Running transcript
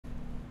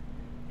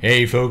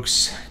Hey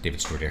folks,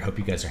 David Stewart here. Hope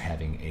you guys are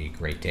having a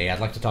great day. I'd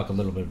like to talk a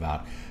little bit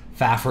about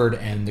Fafhrd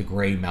and the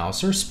Grey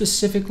Mouser,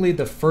 specifically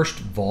the first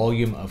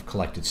volume of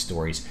collected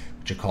stories,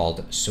 which are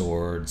called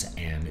Swords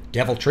and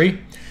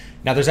Deviltry.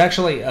 Now there's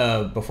actually,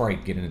 before I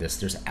get into this,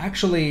 there's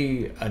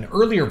actually an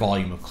earlier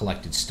volume of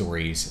collected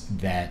stories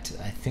that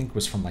I think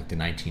was from like the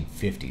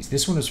 1950s.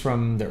 This one was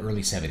from the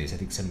early 70s, I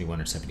think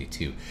 71 or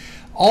 72.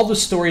 All the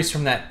stories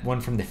from that one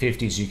from the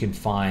 50s you can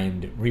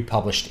find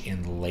republished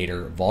in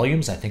later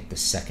volumes. I think the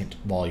second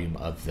volume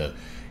of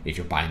if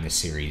you're buying the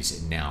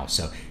series now.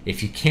 So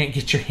if you can't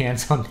get your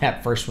hands on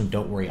that first one,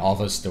 don't worry, all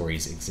those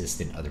stories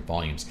exist in other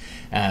volumes.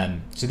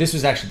 So this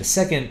was actually the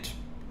second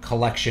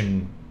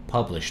collection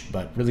published,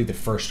 but really the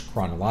first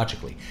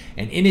chronologically.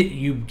 And in it,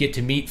 you get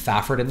to meet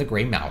Fafhrd and the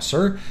Grey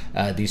Mouser,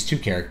 these two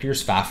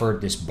characters.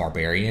 Fafhrd, this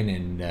barbarian,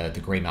 and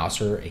the Grey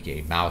Mouser,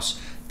 aka Mouse,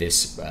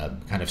 this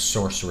kind of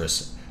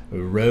sorceress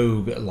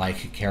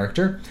rogue-like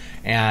character.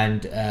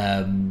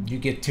 And you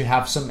get to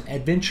have some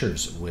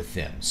adventures with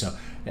them. So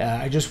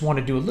I just want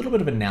to do a little bit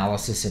of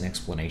analysis and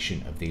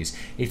explanation of these.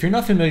 If you're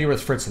not familiar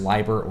with Fritz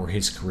Leiber or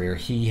his career,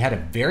 he had a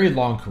very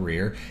long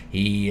career.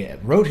 He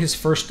wrote his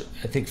first,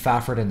 I think,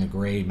 Fafhrd and the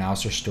Grey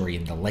Mouser story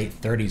in the late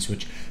 30s,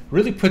 which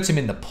really puts him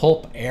in the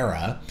pulp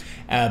era.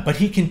 But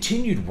he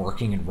continued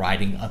working and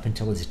writing up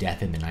until his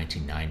death in the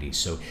 1990s.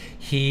 So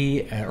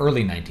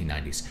early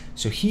 1990s.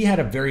 So he had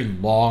a very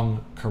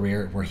long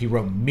career where he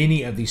wrote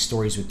many of these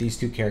stories with these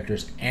two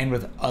characters and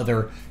with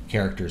other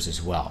characters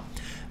as well.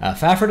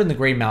 Fafhrd and the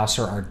Grey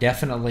Mouser are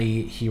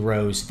definitely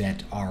heroes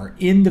that are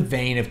in the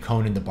vein of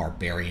Conan the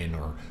Barbarian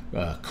or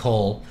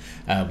Kull,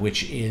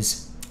 which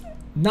is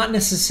not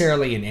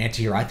necessarily an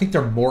anti-hero. I think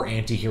they're more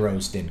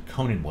anti-heroes than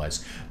Conan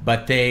was,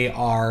 but they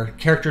are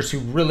characters who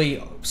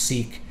really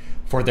seek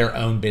for their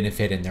own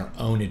benefit and their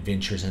own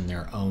adventures and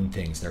their own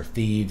things. They're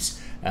thieves,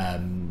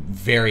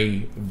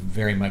 very,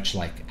 very much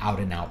like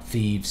out-and-out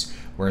thieves,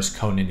 whereas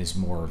Conan is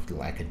more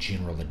like a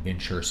general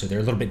adventurer. So they're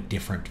a little bit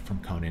different from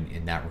Conan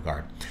in that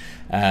regard.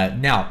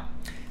 Now,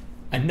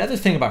 another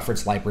thing about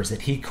Fritz Leiber is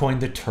that he coined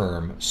the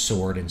term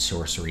sword and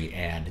sorcery,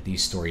 and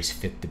these stories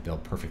fit the bill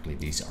perfectly.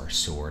 These are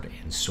sword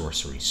and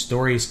sorcery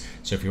stories.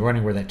 So if you're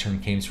wondering where that term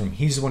came from,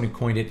 he's the one who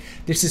coined it.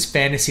 This is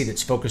fantasy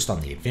that's focused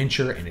on the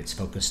adventure, and it's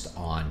focused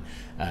on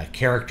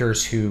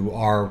characters who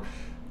are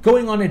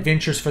going on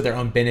adventures for their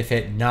own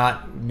benefit,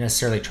 not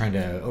necessarily trying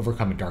to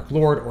overcome a dark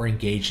lord or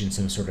engage in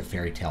some sort of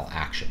fairy tale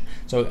action.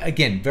 So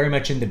again, very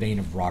much in the vein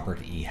of Robert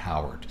E.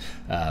 Howard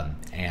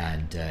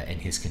and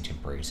his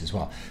contemporaries as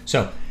well.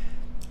 So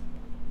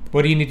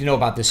what do you need to know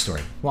about this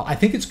story? Well, I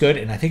think it's good,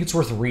 and I think it's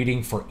worth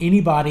reading for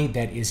anybody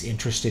that is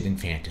interested in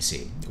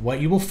fantasy. What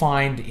you will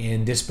find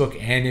in this book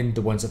and in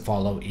the ones that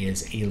follow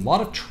is a lot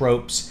of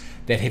tropes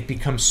that have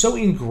become so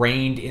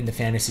ingrained in the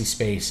fantasy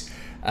space.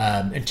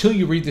 Until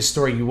you read the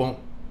story, you won't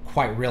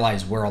quite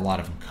realize where a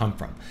lot of them come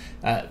from.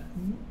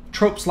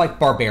 Tropes like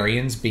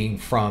barbarians being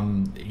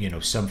from,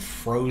 some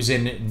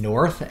frozen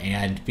north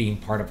and being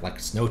part of like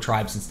snow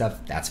tribes and stuff,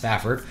 that's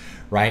Fafhrd,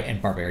 right?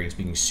 And barbarians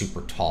being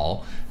super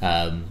tall,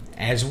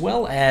 as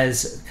well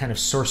as kind of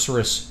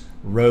sorceress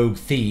rogue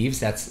thieves,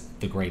 that's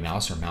the Grey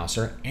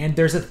Mouser, and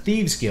there's a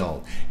thieves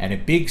guild and a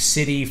big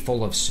city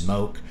full of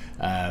smoke,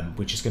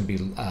 which is going to be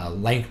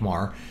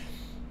Lankmar,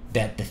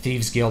 that the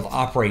Thieves Guild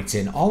operates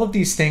in. All of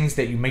these things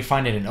that you may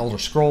find in an Elder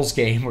Scrolls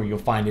game, or you'll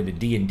find in a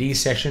D&D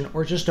session,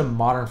 or just a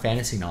modern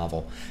fantasy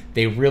novel,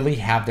 they really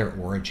have their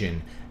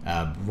origin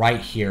right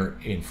here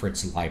in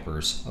Fritz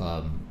Leiber's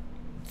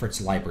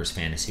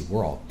fantasy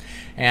world.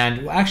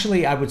 And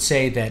actually, I would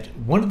say that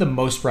one of the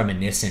most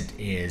reminiscent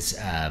is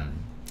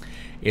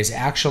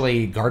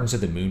actually Gardens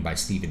of the Moon by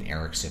Steven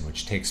Erikson,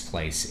 which takes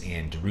place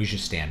in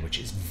Darujhistan, which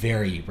is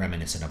very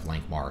reminiscent of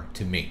Lankmar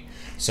to me.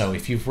 So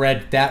if you've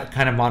read that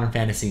kind of modern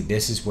fantasy,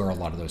 this is where a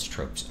lot of those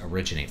tropes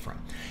originate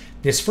from.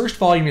 This first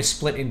volume is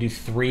split into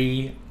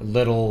 3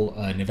 little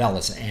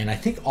novellas, and I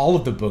think all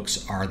of the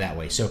books are that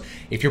way. So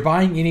if you're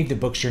buying any of the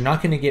books, you're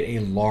not going to get a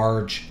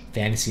large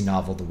fantasy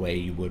novel the way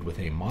you would with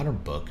a modern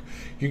book.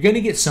 You're going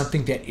to get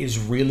something that is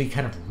really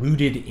kind of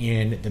rooted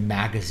in the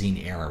magazine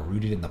era,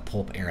 rooted in the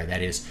pulp era.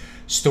 That is,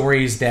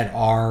 stories that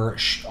are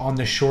on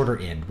the shorter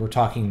end. We're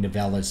talking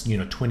novellas,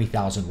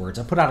 20,000 words.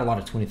 I put out a lot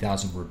of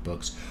 20,000 word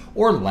books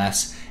or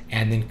less,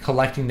 and then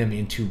collecting them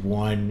into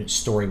one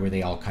story where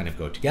they all kind of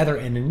go together.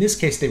 And in this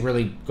case, they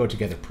really go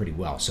together pretty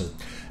well. So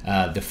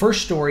the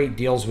first story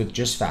deals with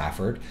just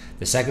Fafhrd.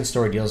 The second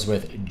story deals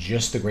with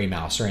just the Grey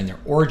Mouser and their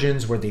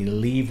origins, where they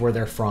leave where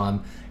they're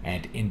from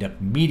and end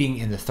up meeting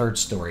in the third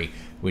story,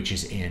 which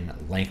is in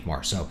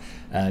Lankmar. So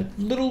a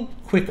little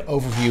quick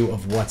overview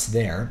of what's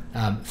there.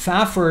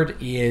 Fafhrd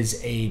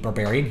is a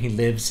barbarian. He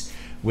lives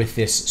with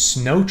this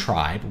snow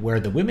tribe where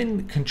the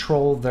women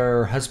control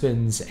their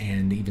husbands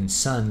and even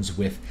sons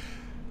with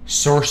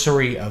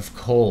sorcery of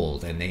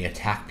cold, and they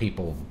attack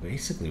people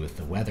basically with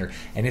the weather.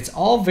 And it's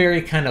all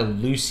very kind of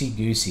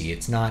loosey-goosey.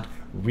 It's not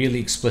really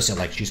explicit,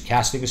 like she's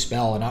casting a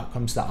spell and out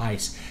comes the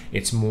ice.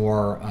 It's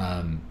more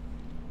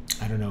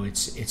I don't know,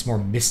 it's more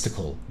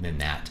mystical than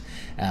that,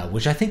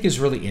 which I think is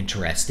really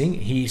interesting.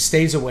 He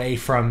stays away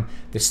from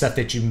the stuff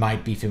that you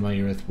might be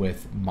familiar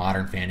with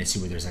modern fantasy,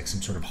 where there's like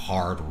some sort of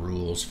hard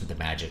rules for the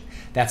magic.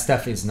 That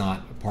stuff is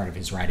not part of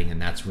his writing,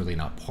 and that's really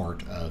not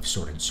part of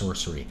sword and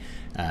sorcery,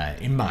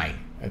 in my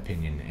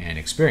opinion and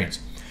experience.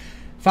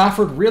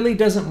 Fafhrd really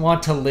doesn't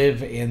want to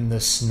live in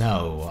the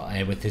snow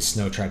with his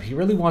snow tribe. He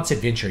really wants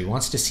adventure. He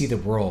wants to see the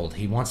world.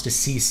 He wants to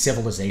see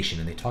civilization,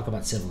 and they talk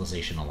about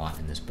civilization a lot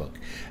in this book.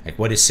 Like,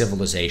 what is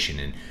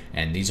civilization?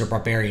 And these are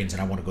barbarians,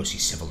 and I want to go see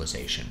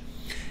civilization.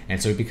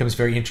 And so he becomes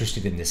very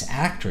interested in this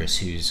actress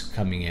who's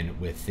coming in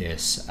with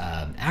this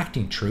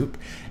acting troupe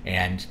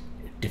and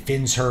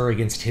defends her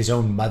against his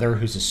own mother,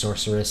 who's a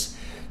sorceress,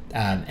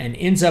 and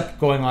ends up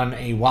going on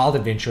a wild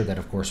adventure that,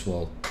 of course,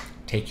 will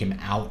take him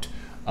out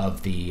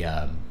of the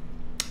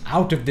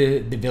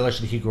village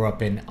that he grew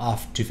up in,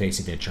 off to face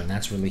adventure, and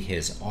that's really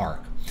his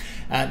arc.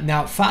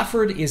 Now,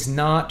 Fafhrd is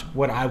not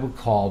what I would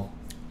call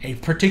a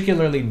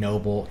particularly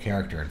noble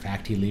character. In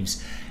fact, he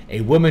leaves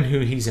a woman who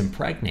he's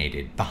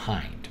impregnated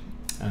behind.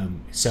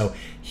 So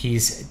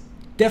he's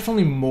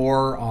definitely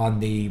more on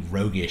the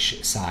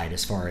roguish side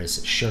as far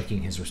as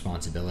shirking his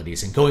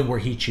responsibilities and going where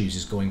he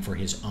chooses, going for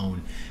his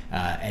own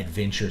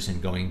adventures and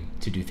going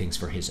to do things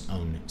for his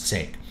own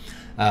sake.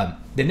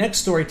 The next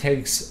story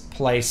takes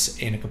place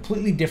in a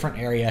completely different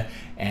area,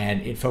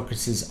 and it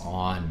focuses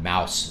on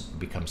Mouse,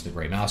 becomes the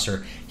Grey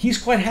Mouser. He's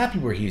quite happy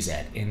where he's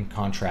at, in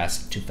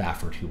contrast to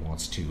Fafhrd, who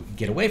wants to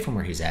get away from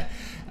where he's at.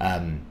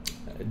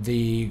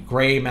 The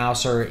Grey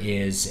Mouser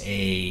is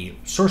a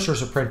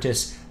sorcerer's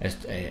apprentice,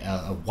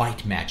 a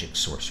white magic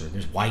sorcerer.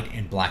 There's white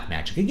and black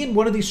magic. Again,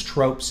 one of these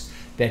tropes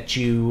that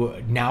you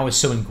now is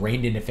so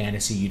ingrained into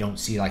fantasy, you don't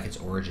see like its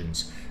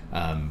origins,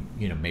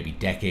 maybe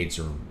decades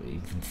or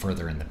even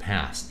further in the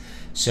past.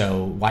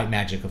 So white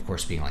magic, of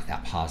course, being like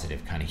that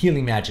positive kind of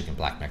healing magic, and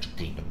black magic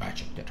being the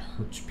magic that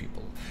hurts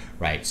people,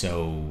 right?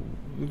 So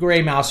the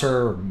Grey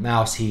Mouser,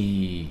 Mouse,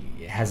 he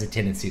has a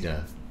tendency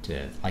to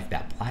like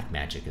that black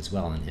magic as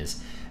well, and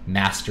his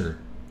master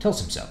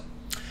tells him so.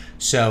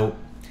 So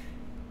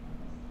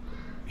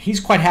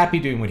he's quite happy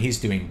doing what he's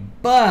doing,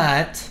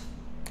 but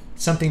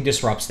something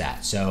disrupts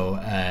that. So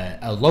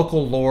a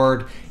local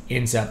lord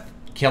ends up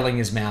killing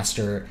his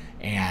master,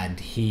 and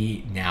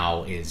he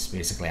now is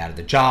basically out of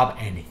the job,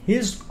 and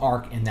his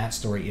arc in that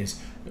story is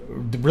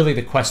really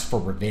the quest for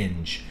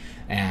revenge,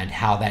 and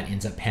how that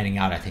ends up panning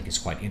out I think is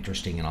quite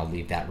interesting, and I'll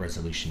leave that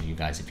resolution to you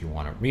guys if you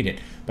want to read it,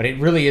 but it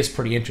really is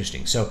pretty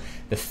interesting. So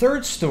the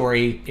third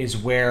story is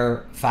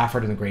where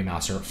Fafhrd and the Grey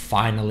Mouser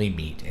finally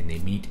meet, and they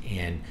meet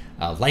in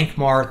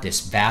Lankmar,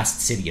 this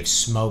vast city of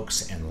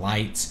smokes and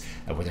lights,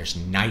 where there's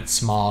night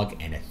smog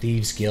and a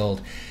thieves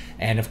guild,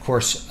 and of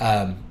course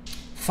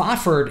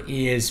Fafhrd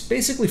is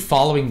basically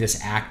following this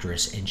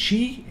actress, and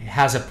she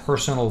has a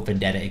personal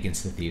vendetta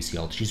against the Thieves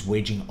Guild. She's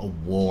waging a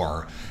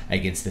war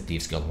against the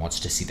Thieves Guild, wants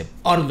to see them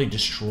utterly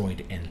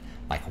destroyed and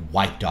like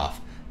wiped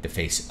off the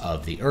face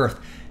of the earth.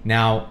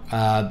 Now,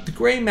 the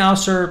Grey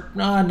Mouser,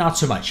 not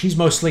so much. He's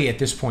mostly at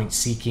this point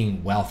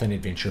seeking wealth and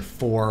adventure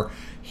for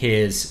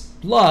his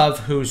love,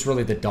 who's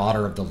really the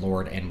daughter of the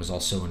Lord and was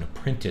also an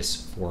apprentice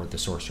for the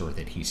sorcerer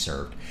that he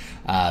served.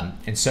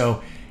 And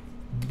so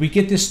we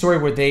get this story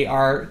where they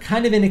are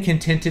kind of in a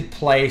contented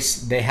place.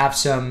 They have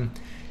some,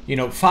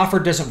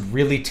 Fafhrd doesn't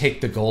really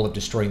take the goal of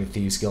destroying the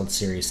Thieves Guild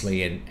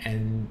seriously,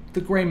 and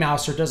the Grey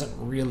Mouser doesn't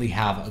really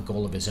have a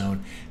goal of his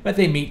own, but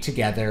they meet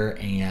together,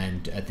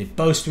 and they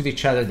boast with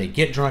each other, they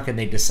get drunk, and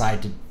they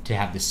decide to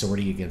have this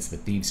sortie against the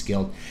Thieves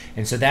Guild.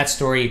 And so that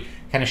story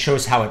kind of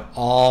shows how it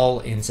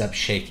all ends up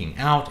shaking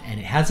out, and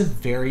it has a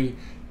very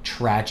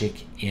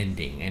tragic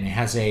ending, and it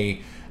has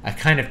a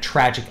kind of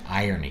tragic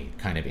irony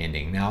kind of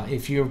ending. Now,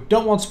 if you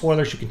don't want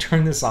spoilers, you can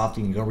turn this off.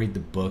 You can go read the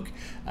book,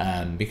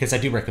 because I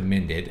do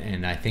recommend it,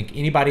 and I think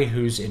anybody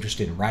who's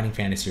interested in writing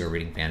fantasy or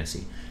reading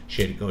fantasy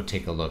should go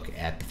take a look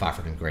at the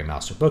Fafhrd and Grey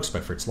Mouser books by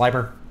Fritz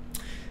Leiber.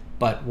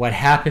 But what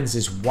happens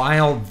is,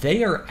 while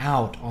they are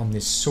out on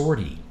this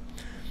sortie,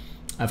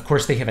 of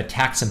course they have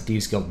attacked some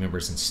Thieves Guild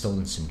members and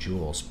stolen some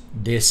jewels.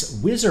 This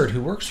wizard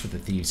who works for the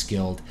Thieves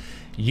Guild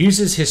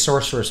uses his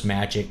sorcerous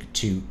magic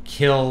to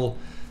kill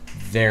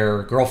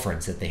their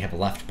girlfriends that they have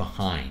left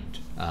behind.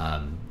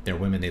 Their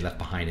women they left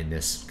behind in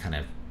this kind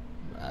of,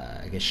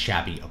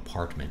 shabby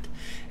apartment.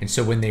 And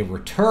so when they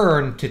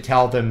return to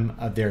tell them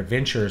of their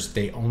adventures,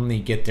 they only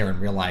get there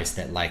and realize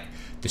that, like,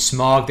 the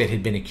smog that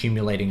had been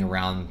accumulating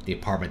around the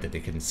apartment that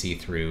they couldn't see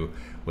through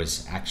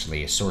was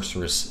actually a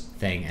sorceress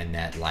thing, and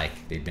that,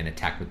 like, they'd been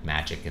attacked with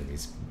magic and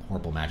these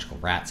horrible magical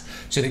rats.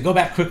 So they go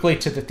back quickly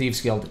to the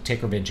Thieves Guild,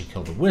 take revenge, and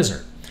kill the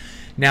wizard.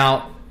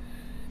 Now,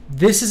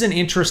 this is an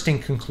interesting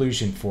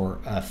conclusion for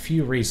a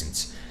few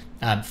reasons.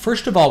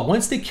 First of all,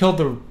 once they kill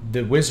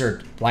the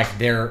wizard, like,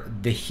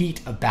 the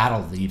heat of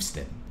battle leaves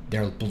them.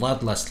 Their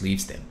bloodlust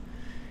leaves them,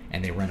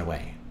 and they run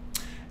away.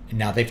 And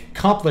now they've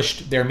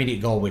accomplished their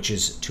immediate goal, which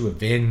is to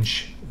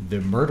avenge the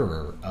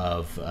murderer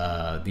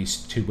of these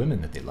two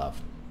women that they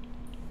love.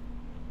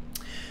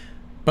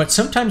 But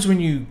sometimes when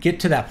you get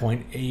to that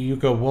point, you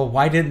go, well,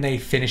 why didn't they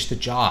finish the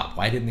job?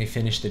 Why didn't they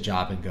finish the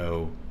job and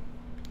go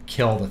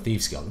kill the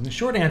Thieves Guild? And the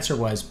short answer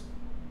was,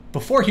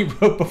 before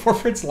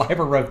Fritz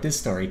Leiber wrote this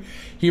story,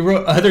 he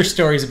wrote other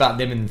stories about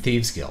them in the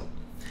Thieves Guild.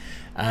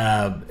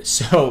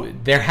 So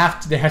there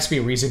has to be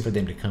a reason for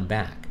them to come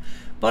back.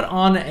 But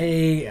on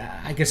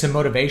I guess a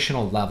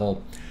motivational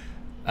level,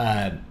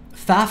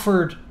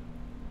 Fafhrd,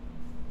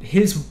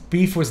 his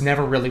beef was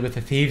never really with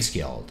the Thieves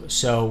Guild.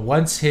 So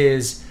once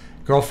his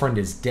girlfriend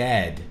is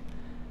dead,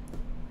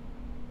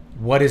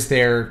 what is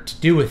there to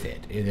do with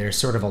it? There's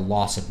sort of a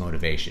loss of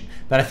motivation.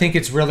 But I think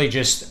it's really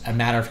just a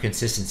matter of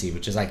consistency,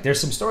 which is like, there's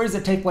some stories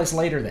that take place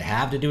later that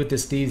have to do with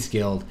this Thieves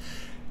Guild,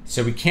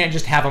 so we can't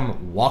just have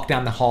them walk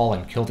down the hall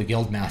and kill the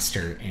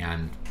guildmaster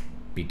and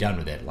be done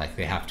with it. Like,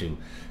 they have to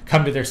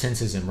come to their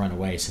senses and run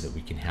away so that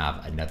we can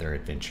have another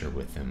adventure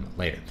with them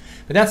later.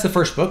 But that's the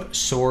first book,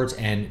 Swords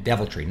and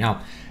Deviltry.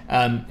 Now,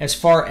 as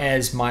far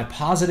as my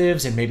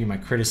positives and maybe my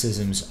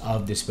criticisms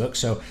of this book,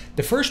 so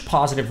the first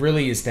positive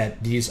really is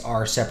that these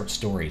are separate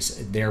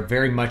stories. They're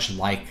very much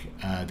like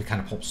the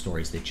kind of pulp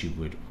stories that you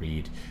would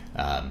read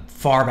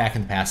far back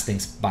in the past,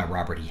 things by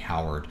Robert E.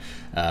 Howard,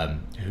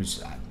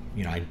 who's,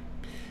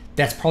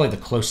 that's probably the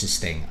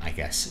closest thing, I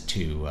guess,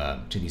 to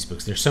these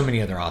books. There's so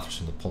many other authors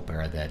from the pulp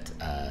era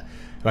that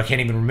who I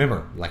can't even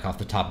remember, like off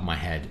the top of my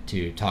head,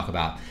 to talk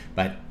about.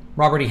 But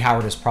Robert E.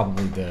 Howard is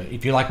probably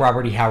if you like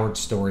Robert E. Howard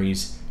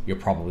stories, you're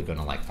probably going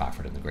to like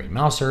Fafhrd and the Great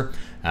Mouser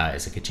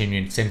as a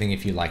continuing. Same thing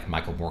if you like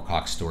Michael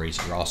Moorcock's stories.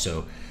 You're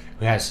also,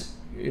 who has,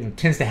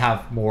 tends to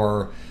have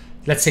more,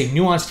 let's say,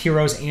 nuanced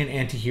heroes and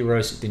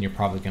anti-heroes, then you're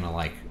probably going to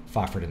like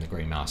Fafhrd and the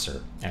Great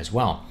Mouser as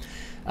well.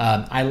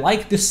 I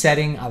like the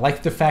setting. I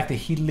like the fact that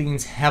he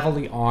leans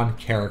heavily on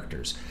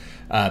characters.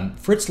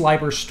 Fritz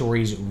Leiber's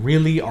stories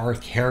really are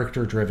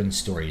character-driven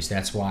stories.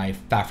 That's why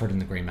Fafhrd and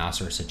the Grey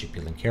Mouse are such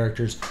appealing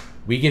characters.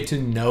 We get to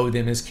know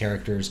them as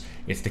characters.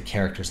 It's the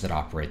characters that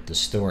operate the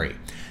story.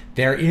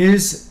 There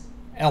is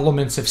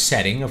elements of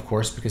setting, of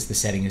course, because the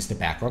setting is the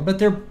background, but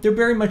they're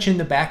very much in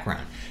the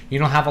background. You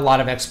don't have a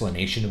lot of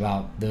explanation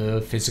about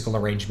the physical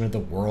arrangement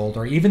of the world,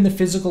 or even the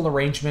physical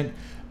arrangement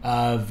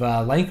of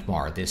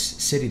Lankmar, this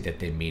city that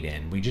they meet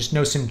in. We just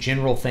know some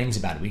general things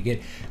about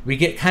it. We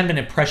get kind of an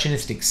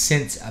impressionistic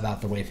sense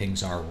about the way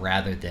things are,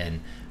 rather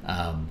than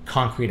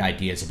concrete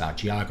ideas about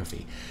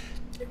geography.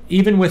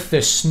 Even with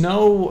the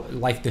snow,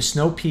 like the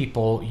snow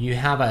people, you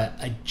have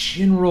a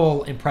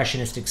general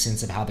impressionistic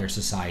sense of how their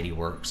society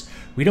works.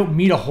 We don't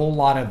meet a whole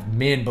lot of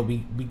men, but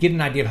we get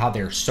an idea of how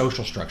their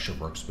social structure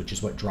works, which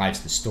is what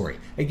drives the story.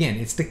 Again,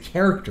 it's the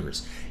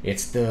characters.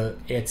 It's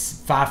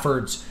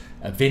Fafhrd's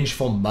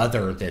vengeful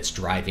mother that's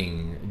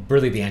driving,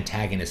 really the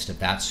antagonist of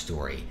that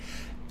story.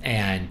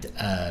 And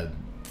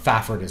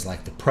Fafhrd is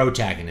like the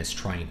protagonist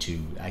trying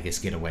to, I guess,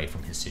 get away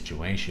from his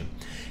situation.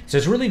 So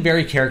it's really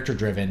very character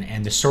driven,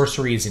 and the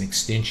sorcery is an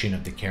extension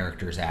of the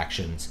character's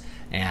actions,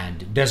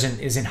 and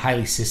isn't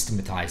highly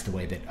systematized the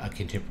way that a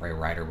contemporary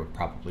writer would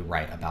probably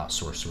write about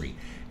sorcery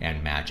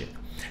and magic.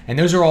 And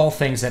those are all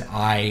things that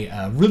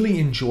I really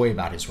enjoy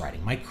about his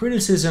writing. My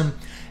criticism,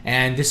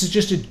 and this is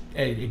just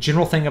a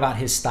general thing about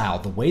his style,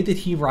 the way that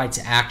he writes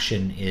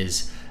action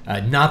is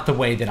not the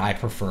way that I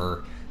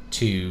prefer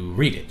to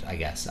read it, I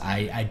guess.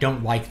 I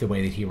don't like the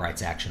way that he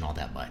writes action all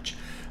that much.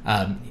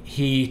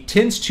 He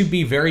tends to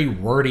be very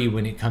wordy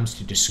when it comes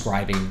to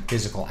describing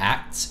physical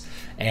acts,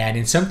 and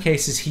in some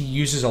cases he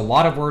uses a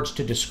lot of words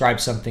to describe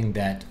something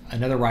that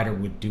another writer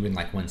would do in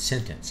like one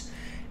sentence.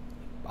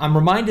 I'm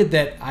reminded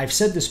that I've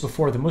said this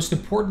before, the most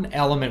important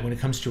element when it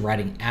comes to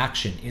writing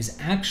action is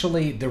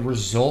actually the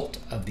result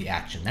of the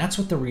action. That's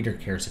what the reader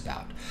cares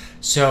about.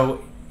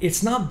 So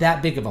it's not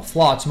that big of a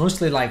flaw. It's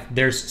mostly like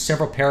there's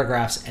several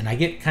paragraphs and I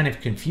get kind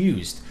of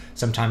confused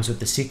sometimes with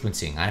the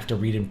sequencing. I have to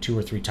read him 2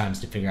 or 3 times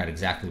to figure out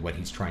exactly what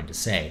he's trying to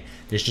say.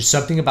 There's just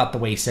something about the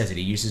way he says it.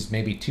 He uses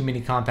maybe too many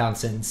compound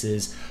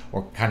sentences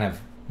or kind of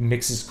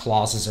mixes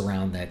clauses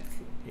around that.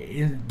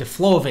 The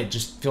flow of it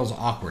just feels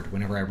awkward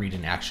whenever I read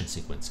an action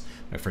sequence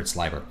by Fritz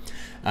Leiber.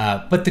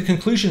 But the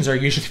conclusions are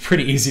usually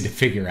pretty easy to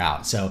figure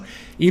out. So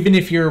even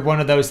if you're one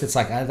of those that's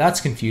like,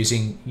 that's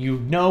confusing, you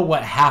know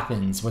what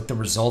happens, what the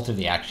result of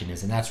the action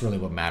is, and that's really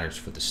what matters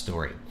for the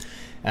story.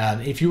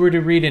 If you were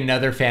to read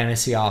another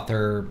fantasy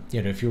author,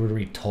 if you were to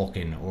read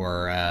Tolkien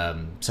or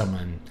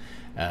someone,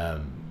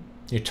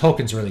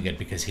 Tolkien's really good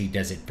because he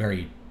does it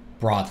very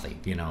broadly.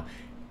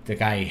 The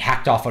guy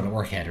hacked off an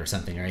orc head or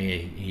something, or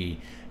he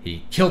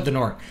killed an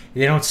orc.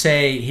 He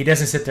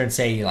doesn't sit there and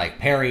say he like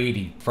parried,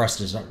 he thrust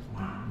his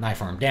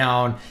knife arm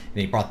down,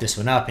 and he brought this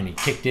one up and he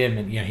kicked him,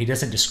 and he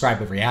doesn't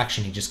describe every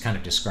action, he just kind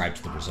of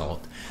describes the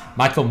result.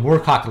 Michael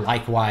Moorcock,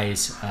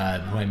 likewise,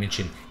 who I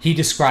mentioned, he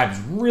describes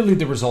really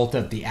the result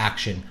of the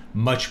action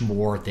much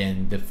more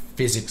than the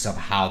physics of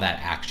how that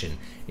action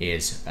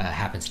is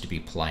happens to be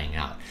playing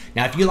out.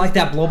 Now, if you like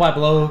that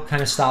blow-by-blow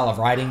kind of style of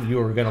writing, you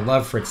are going to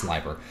love Fritz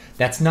Leiber.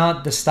 That's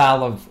not the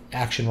style of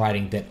action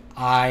writing that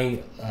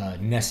I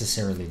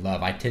necessarily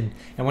love. And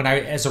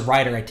as a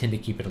writer, I tend to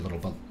keep it a little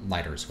bit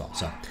lighter as well.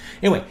 So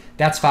anyway,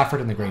 that's Fafhrd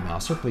and the Grey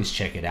Mouser. Please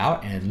check it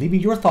out and leave me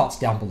your thoughts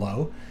down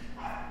below.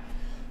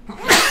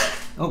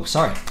 Oh,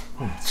 sorry.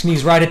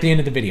 Sneeze right at the end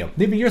of the video.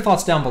 Leave me your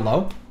thoughts down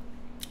below.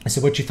 I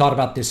said what you thought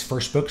about this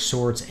first book,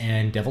 Swords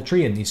and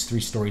Deviltry, and these 3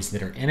 stories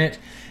that are in it.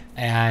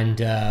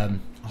 And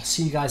I'll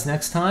see you guys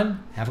next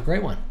time. Have a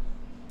great one.